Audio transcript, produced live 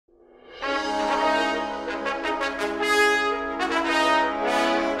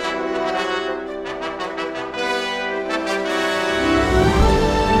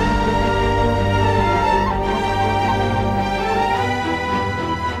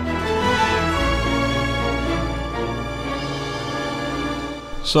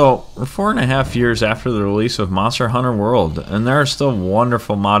So, we're 4.5 years after the release of Monster Hunter World, and there are still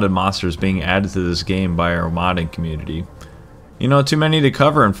wonderful modded monsters being added to this game by our modding community. You know, too many to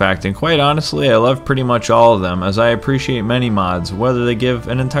cover in fact, and quite honestly I love pretty much all of them, as I appreciate many mods, whether they give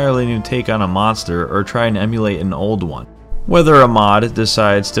an entirely new take on a monster or try and emulate an old one. Whether a mod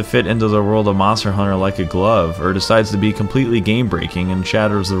decides to fit into the world of Monster Hunter like a glove, or decides to be completely game-breaking and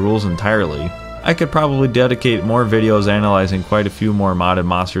shatters the rules entirely, I could probably dedicate more videos analyzing quite a few more modded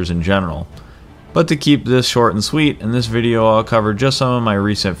monsters in general. But to keep this short and sweet, in this video I'll cover just some of my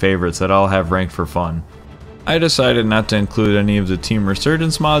recent favorites that I'll have ranked for fun. I decided not to include any of the Team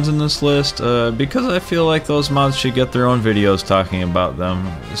Resurgence mods in this list, because I feel like those mods should get their own videos talking about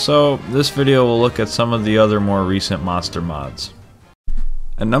them, so this video will look at some of the other more recent monster mods.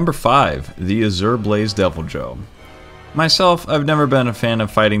 At number 5, the Azure Blaze Deviljho. Myself, I've never been a fan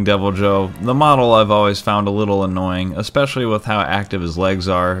of fighting Deviljho. The model I've always found a little annoying, especially with how active his legs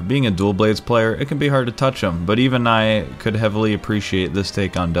are. Being a dual blades player, it can be hard to touch him, but even I could heavily appreciate this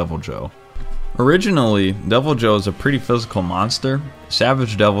take on Deviljho. Originally, Deviljho is a pretty physical monster.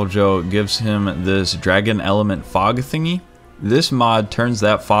 Savage Deviljho gives him this dragon element fog thingy. This mod turns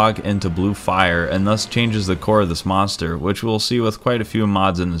that fog into blue fire and thus changes the core of this monster, which we'll see with quite a few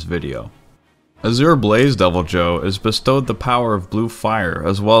mods in this video. Azure Blaze Deviljho is bestowed the power of blue fire,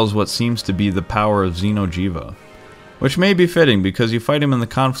 as well as what seems to be the power of Xenojiva, which may be fitting because you fight him in the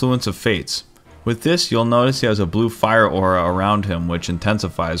Confluence of Fates. With this, you'll notice he has a blue fire aura around him which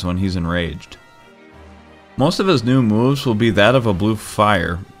intensifies when he's enraged. Most of his new moves will be that of a blue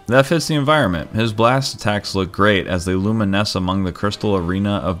fire. That fits the environment. His blast attacks look great as they luminesce among the crystal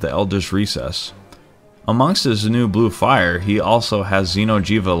arena of the Elder's Recess. Amongst his new blue fire, he also has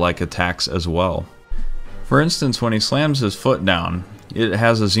Xenojiva-like attacks as well. For instance, when he slams his foot down, it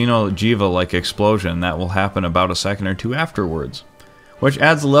has a Xenojiva-like explosion that will happen about a second or two afterwards, which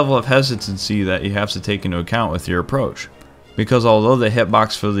adds a level of hesitancy that you have to take into account with your approach. Because although the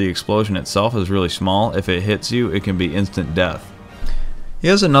hitbox for the explosion itself is really small, if it hits you, it can be instant death. He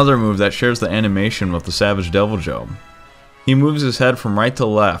has another move that shares the animation with the Savage Deviljho. He moves his head from right to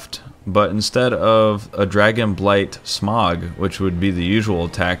left, but instead of a Dragon Blight Smog, which would be the usual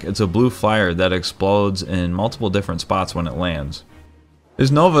attack, it's a blue fire that explodes in multiple different spots when it lands.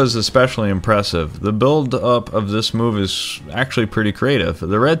 His Nova is especially impressive. The build up of this move is actually pretty creative.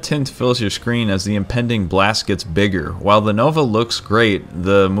 The red tint fills your screen as the impending blast gets bigger. While the Nova looks great,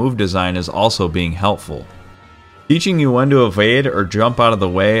 the move design is also being helpful, teaching you when to evade or jump out of the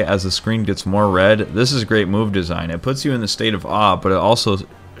way as the screen gets more red. This is great move design. It puts you in the state of awe, but it also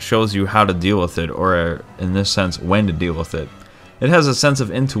shows you how to deal with it, or in this sense, when to deal with it. It has a sense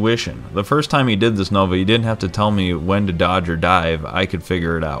of intuition. The first time he did this Nova, he didn't have to tell me when to dodge or dive. I could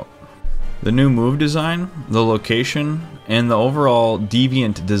figure it out. The new move design, the location, and the overall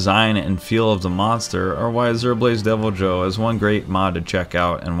deviant design and feel of the monster are why Azure Blaze Deviljho is one great mod to check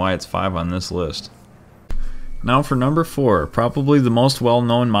out and why it's 5 on this list. Now for number 4, probably the most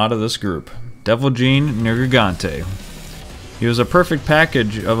well-known mod of this group, Deviljho Nergigante. He was a perfect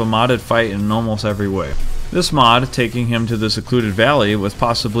package of a modded fight in almost every way. This mod, taking him to the secluded valley with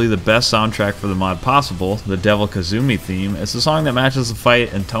possibly the best soundtrack for the mod possible, the Devil Kazumi theme. It's a song that matches the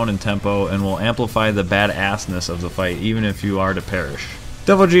fight in tone and tempo and will amplify the badassness of the fight even if you are to perish.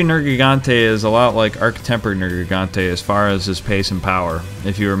 Deviljho Nergigante is a lot like Archetempered Nergigante as far as his pace and power,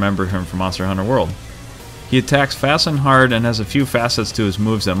 if you remember him from Monster Hunter World. He attacks fast and hard and has a few facets to his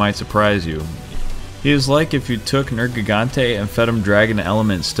moves that might surprise you. He is like if you took Nergigante and fed him Dragon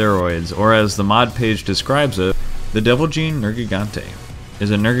Element steroids, or as the mod page describes it, the Deviljho Nergigante is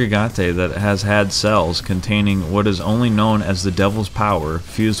a Nergigante that has had cells containing what is only known as the Devil's Power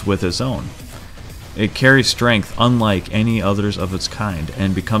fused with its own. It carries strength unlike any others of its kind,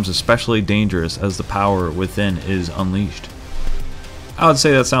 and becomes especially dangerous as the power within is unleashed. I would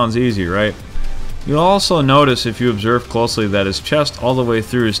say that sounds easy, right? You'll also notice if you observe closely that his chest all the way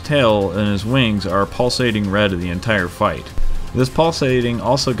through his tail and his wings are pulsating red the entire fight. This pulsating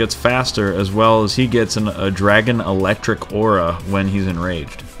also gets faster, as well as he gets a dragon electric aura when he's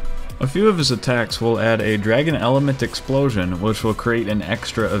enraged. A few of his attacks will add a dragon element explosion, which will create an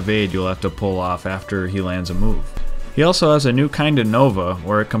extra evade you'll have to pull off after he lands a move. He also has a new kind of Nova,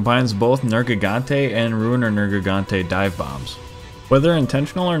 where it combines both Nergigante and Ruiner Nergigante dive bombs. Whether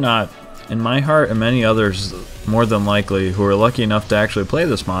intentional or not, in my heart and many others more than likely who are lucky enough to actually play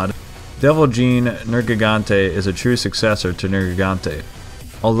this mod, Deviljho Nergigante is a true successor to Nergigante.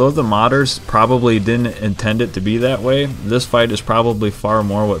 Although the modders probably didn't intend it to be that way, this fight is probably far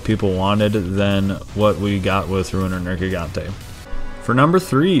more what people wanted than what we got with Ruiner Nergigante. For number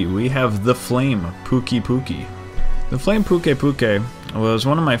 3, we have the Flame Pukei. The Flame Pukei was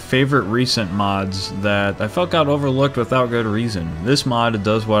one of my favorite recent mods that I felt got overlooked without good reason. This mod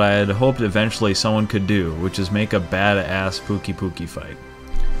does what I had hoped eventually someone could do, which is make a badass Pukei fight.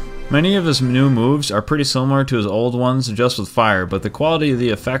 Many of his new moves are pretty similar to his old ones, just with fire, but the quality of the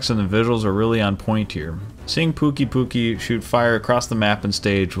effects and the visuals are really on point here. Seeing Pukei shoot fire across the map and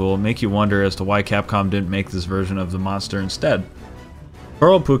stage will make you wonder as to why Capcom didn't make this version of the monster instead.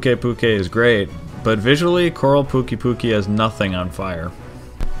 Coral Pukei is great, but visually, Coral Pukei has nothing on fire.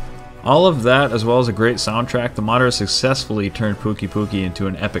 All of that, as well as a great soundtrack, the modder successfully turned Pukei into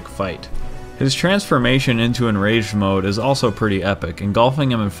an epic fight. His transformation into enraged mode is also pretty epic,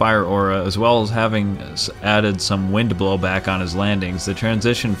 engulfing him in fire aura as well as having added some wind blowback on his landings. The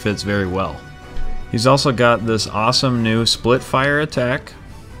transition fits very well. He's also got this awesome new split fire attack.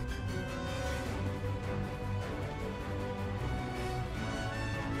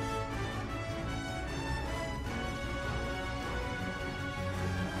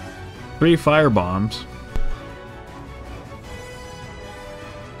 Three fire bombs.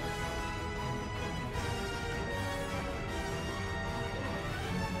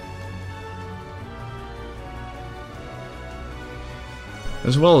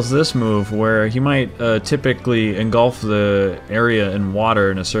 As well as this move where he might typically engulf the area in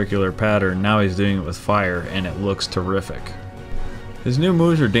water in a circular pattern. Now he's doing it with fire and it looks terrific. His new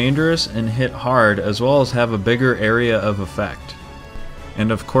moves are dangerous and hit hard, as well as have a bigger area of effect.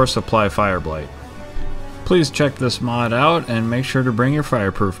 And of course apply Fire Blight. Please check this mod out and make sure to bring your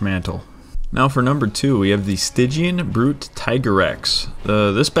fireproof mantle. Now for number 2, we have the Stygian Brute Tigrex.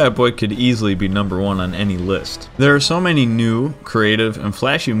 This bad boy could easily be number 1 on any list. There are so many new, creative, and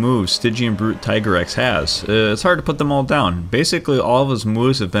flashy moves Stygian Brute Tigrex has. It's hard to put them all down. Basically all of his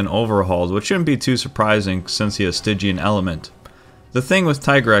moves have been overhauled, which shouldn't be too surprising since he has Stygian element. The thing with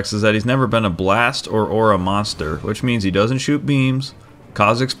Tigrex is that he's never been a blast or aura monster, which means he doesn't shoot beams,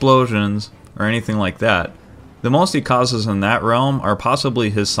 cause explosions, or anything like that. The most he causes in that realm are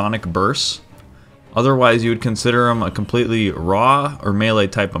possibly his sonic bursts. Otherwise you would consider him a completely raw or melee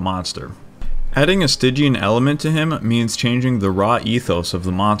type of monster. Adding a Stygian element to him means changing the raw ethos of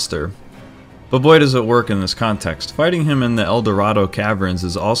the monster. But boy does it work in this context. Fighting him in the El Dorado caverns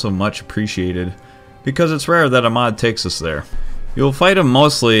is also much appreciated, because it's rare that a mod takes us there. You'll fight him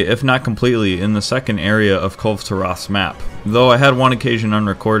mostly, if not completely, in the second area of Kulve Taroth's map. Though I had one occasion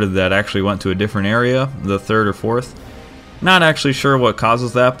unrecorded that actually went to a different area, the third or fourth. Not actually sure what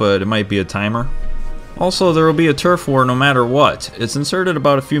causes that, but it might be a timer. Also, there will be a turf war no matter what. It's inserted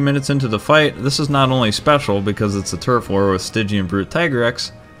about a few minutes into the fight. This is not only special because it's a turf war with Stygian Brute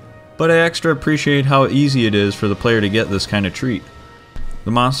Tigrex, but I extra appreciate how easy it is for the player to get this kind of treat. The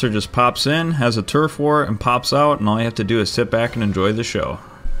monster just pops in, has a turf war, and pops out, and all you have to do is sit back and enjoy the show.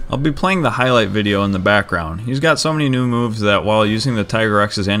 I'll be playing the highlight video in the background. He's got so many new moves that while using the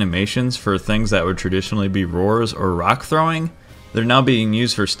Tigrex's animations for things that would traditionally be roars or rock throwing, they're now being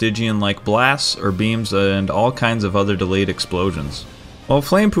used for Stygian-like blasts or beams and all kinds of other delayed explosions. While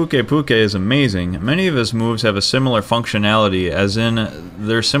Flame Pukei is amazing, many of his moves have a similar functionality, as in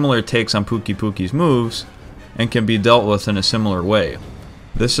they're similar takes on Pukei's moves and can be dealt with in a similar way.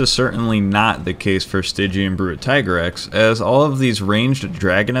 This is certainly not the case for Stygian Brute Tigrex, as all of these ranged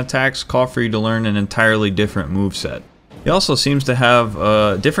dragon attacks call for you to learn an entirely different moveset. He also seems to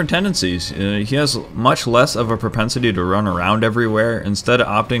have different tendencies. He has much less of a propensity to run around everywhere, instead of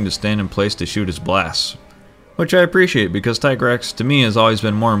opting to stand in place to shoot his blasts. Which I appreciate, because Tigrex to me has always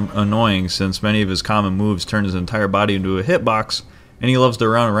been more annoying since many of his common moves turn his entire body into a hitbox, and he loves to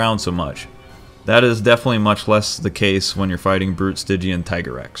run around so much. That is definitely much less the case when you're fighting Brute Stygian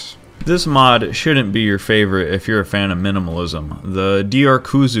Tigrex. This mod shouldn't be your favorite if you're a fan of minimalism. The DR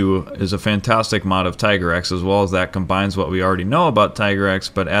Kuzu is a fantastic mod of Tigrex, as well as that combines what we already know about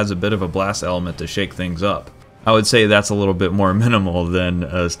Tigrex but adds a bit of a blast element to shake things up. I would say that's a little bit more minimal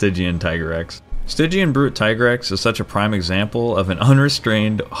than Stygian Tigrex. Stygian Brute Tigrex is such a prime example of an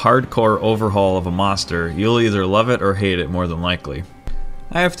unrestrained, hardcore overhaul of a monster. You'll either love it or hate it more than likely.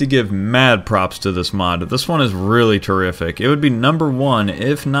 I have to give mad props to this mod. This one is really terrific. It would be number 1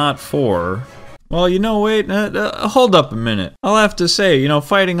 if not for... Well, you know, wait, hold up a minute. I'll have to say, you know,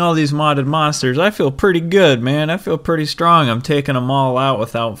 fighting all these modded monsters, I feel pretty good, man. I feel pretty strong. I'm taking them all out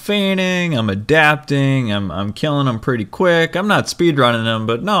without fainting. I'm adapting. I'm killing them pretty quick. I'm not speedrunning them,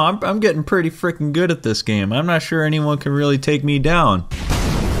 but no, I'm getting pretty freaking good at this game. I'm not sure anyone can really take me down.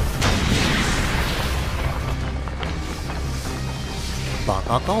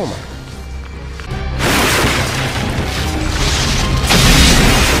 Calma.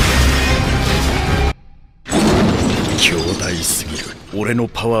 強大すぎる。俺の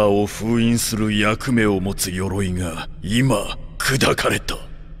パワーを封印する役目を持つ鎧が今砕かれた。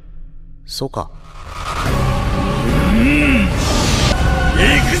そうか。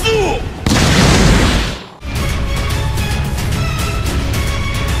行くぞ。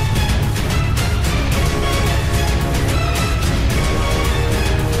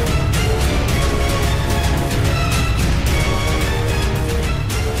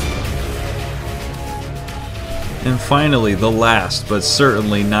And finally, the last, but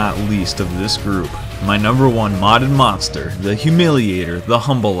certainly not least of this group, my number one modded monster, the Humiliator, the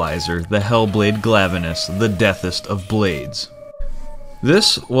Humbleizer, the HellBlade Glavenus, the Deathest of Blades.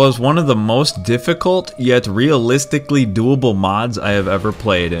 This was one of the most difficult, yet realistically doable mods I have ever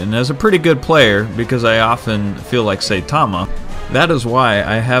played, and as a pretty good player, because I often feel like Saitama, that is why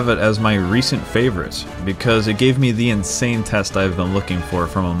I have it as my recent favorites, because it gave me the insane test I've been looking for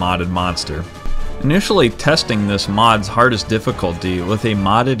from a modded monster. Initially testing this mod's hardest difficulty with a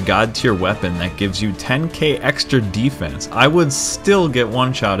modded god tier weapon that gives you 10k extra defense, I would still get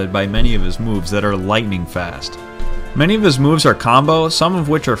one-shotted by many of his moves that are lightning fast. Many of his moves are combo, some of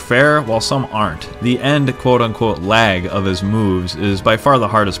which are fair while some aren't. The end quote-unquote lag of his moves is by far the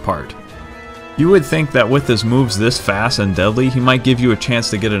hardest part. You would think that with his moves this fast and deadly, he might give you a chance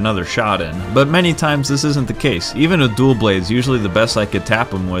to get another shot in, but many times this isn't the case. Even with dual blades, usually the best I could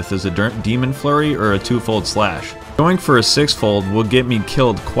tap him with is a demon flurry or a 2-fold slash. Going for a 6-fold will get me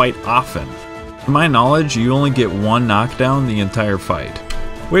killed quite often. To my knowledge, you only get one knockdown the entire fight.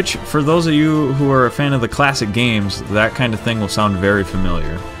 Which, for those of you who are a fan of the classic games, that kind of thing will sound very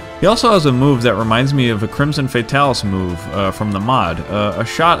familiar. He also has a move that reminds me of a Crimson Fatalis move from the mod, a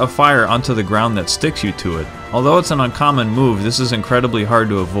shot of fire onto the ground that sticks you to it. Although it's an uncommon move, this is incredibly hard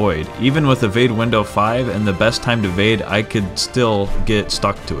to avoid. Even with Evade Window 5 and the best time to evade, I could still get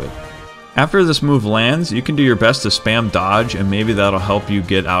stuck to it. After this move lands, you can do your best to spam dodge and maybe that'll help you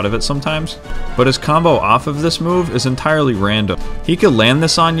get out of it sometimes. But his combo off of this move is entirely random. He could land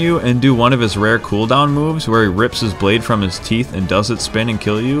this on you and do one of his rare cooldown moves where he rips his blade from his teeth and does it spin and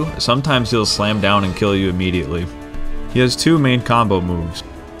kill you. Sometimes he'll slam down and kill you immediately. He has two main combo moves.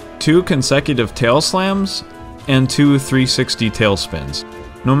 2 consecutive tail slams and 2 360 tail spins.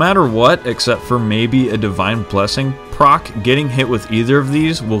 No matter what, except for maybe a Divine Blessing proc, getting hit with either of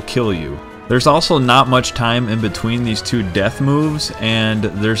these will kill you. There's also not much time in between these two death moves, and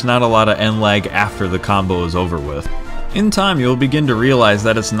there's not a lot of end lag after the combo is over with. In time, you'll begin to realize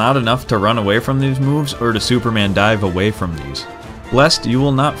that it's not enough to run away from these moves or to Superman dive away from these. Lest you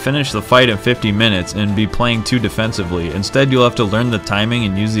will not finish the fight in 50 minutes and be playing too defensively. Instead, you'll have to learn the timing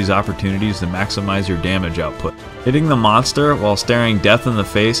and use these opportunities to maximize your damage output. Hitting the monster while staring death in the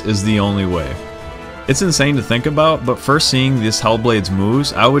face is the only way. It's insane to think about, but first seeing this HellBlade's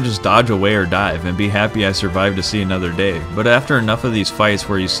moves, I would just dodge away or dive and be happy I survived to see another day. But after enough of these fights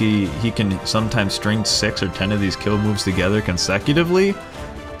where you see he can sometimes string 6 or 10 of these kill moves together consecutively,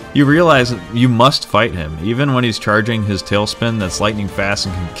 you realize you must fight him, even when he's charging his tailspin that's lightning fast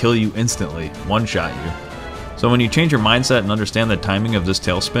and can kill you instantly, one-shot you. So when you change your mindset and understand the timing of this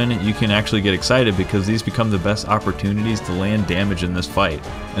tailspin, you can actually get excited because these become the best opportunities to land damage in this fight,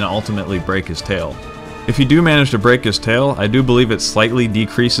 and ultimately break his tail. If you do manage to break his tail, I do believe it slightly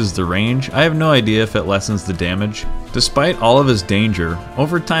decreases the range. I have no idea if it lessens the damage. Despite all of his danger,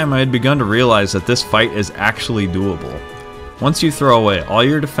 over time I had begun to realize that this fight is actually doable. Once you throw away all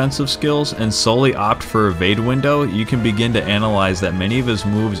your defensive skills and solely opt for evade window, you can begin to analyze that many of his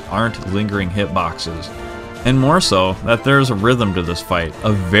moves aren't lingering hitboxes. And more so, that there's a rhythm to this fight,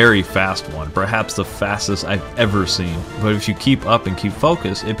 a very fast one, perhaps the fastest I've ever seen. But if you keep up and keep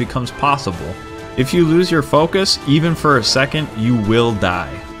focus, it becomes possible. If you lose your focus, even for a second, you will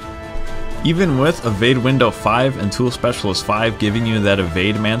die. Even with Evade Window 5 and Tool Specialist 5 giving you that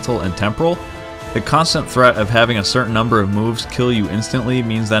evade mantle and temporal, the constant threat of having a certain number of moves kill you instantly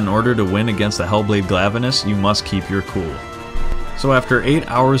means that in order to win against the HellBlade Glavenus, you must keep your cool. So after 8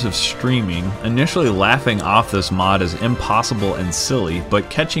 hours of streaming, initially laughing off this mod as impossible and silly, but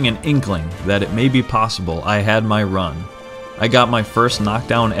catching an inkling that it may be possible, I had my run. I got my first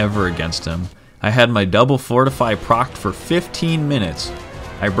knockdown ever against him. I had my double fortify procced for 15 minutes.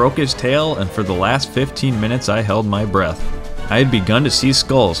 I broke his tail, and for the last 15 minutes I held my breath. I had begun to see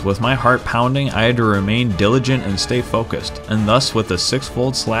skulls. With my heart pounding, I had to remain diligent and stay focused, and thus with a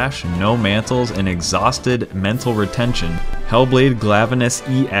 6-fold slash, no mantles, and exhausted mental retention, HellBlade Glavenus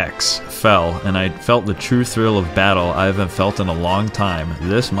EX fell, and I felt the true thrill of battle I haven't felt in a long time.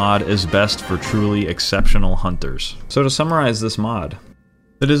 This mod is best for truly exceptional hunters. So to summarize this mod,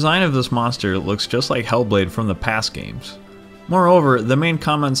 the design of this monster looks just like HellBlade from the past games. Moreover, the main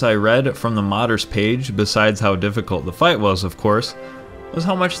comments I read from the modders page, besides how difficult the fight was of course, was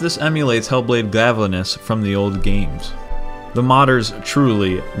how much this emulates HellBlade Glavenus from the old games. The modders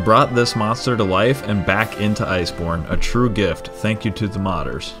truly brought this monster to life and back into Iceborne, a true gift. Thank you to the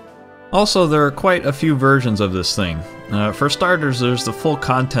modders. Also, there are quite a few versions of this thing. For starters, there's the full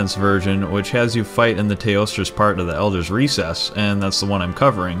contents version, which has you fight in the Teostra's part of the Elder's Recess, and that's the one I'm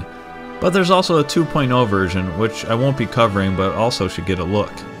covering. But there's also a 2.0 version, which I won't be covering, but also should get a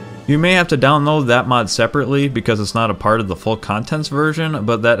look. You may have to download that mod separately because it's not a part of the full contents version,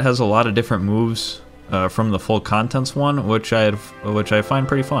 but that has a lot of different moves from the full contents one, which I find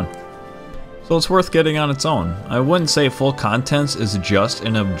pretty fun. So it's worth getting on its own. I wouldn't say full contents is just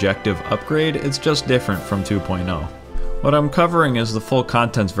an objective upgrade, it's just different from 2.0. What I'm covering is the full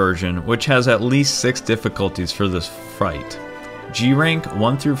contents version, which has at least 6 difficulties for this fight. G rank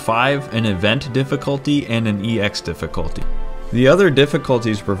 1 through 5, an event difficulty, and an EX difficulty. The other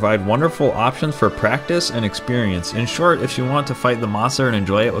difficulties provide wonderful options for practice and experience. In short, if you want to fight the monster and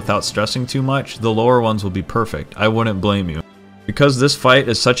enjoy it without stressing too much, the lower ones will be perfect. I wouldn't blame you. Because this fight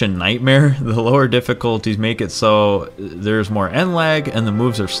is such a nightmare, the lower difficulties make it so there's more end lag and the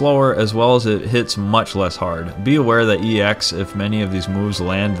moves are slower, as well as it hits much less hard. Be aware that EX, if many of these moves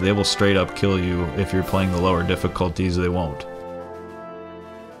land, they will straight up kill you. If you're playing the lower difficulties, they won't.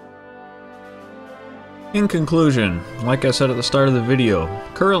 In conclusion, like I said at the start of the video,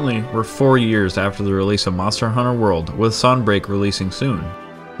 currently we're 4 years after the release of Monster Hunter World, with Sunbreak releasing soon.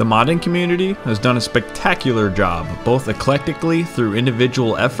 The modding community has done a spectacular job, both eclectically through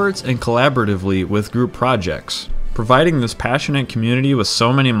individual efforts and collaboratively with group projects, providing this passionate community with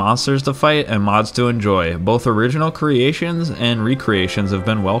so many monsters to fight and mods to enjoy. Both original creations and recreations have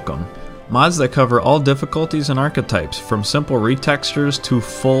been welcome. Mods that cover all difficulties and archetypes, from simple retextures to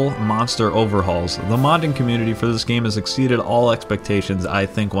full monster overhauls. The modding community for this game has exceeded all expectations I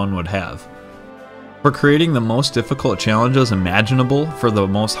think one would have. For creating the most difficult challenges imaginable for the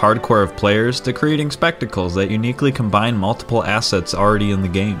most hardcore of players, to creating spectacles that uniquely combine multiple assets already in the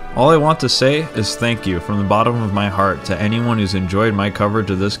game. All I want to say is thank you from the bottom of my heart to anyone who's enjoyed my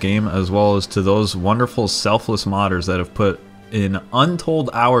coverage of this game, as well as to those wonderful selfless modders that have put in untold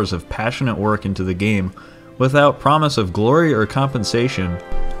hours of passionate work into the game without promise of glory or compensation.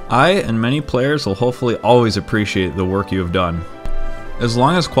 I and many players will hopefully always appreciate the work you have done. As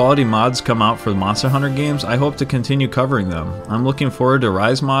long as quality mods come out for the Monster Hunter games, I hope to continue covering them. I'm looking forward to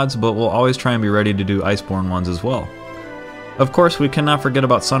Rise mods, but we'll always try and be ready to do Iceborne ones as well. Of course, we cannot forget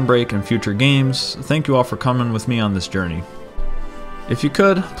about Sunbreak and future games. Thank you all for coming with me on this journey. If you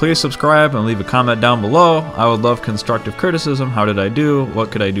could, please subscribe and leave a comment down below. I would love constructive criticism. How did I do?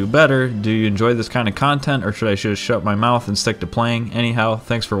 What could I do better? Do you enjoy this kind of content, or should I just shut my mouth and stick to playing? Anyhow,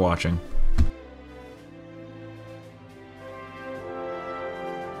 thanks for watching.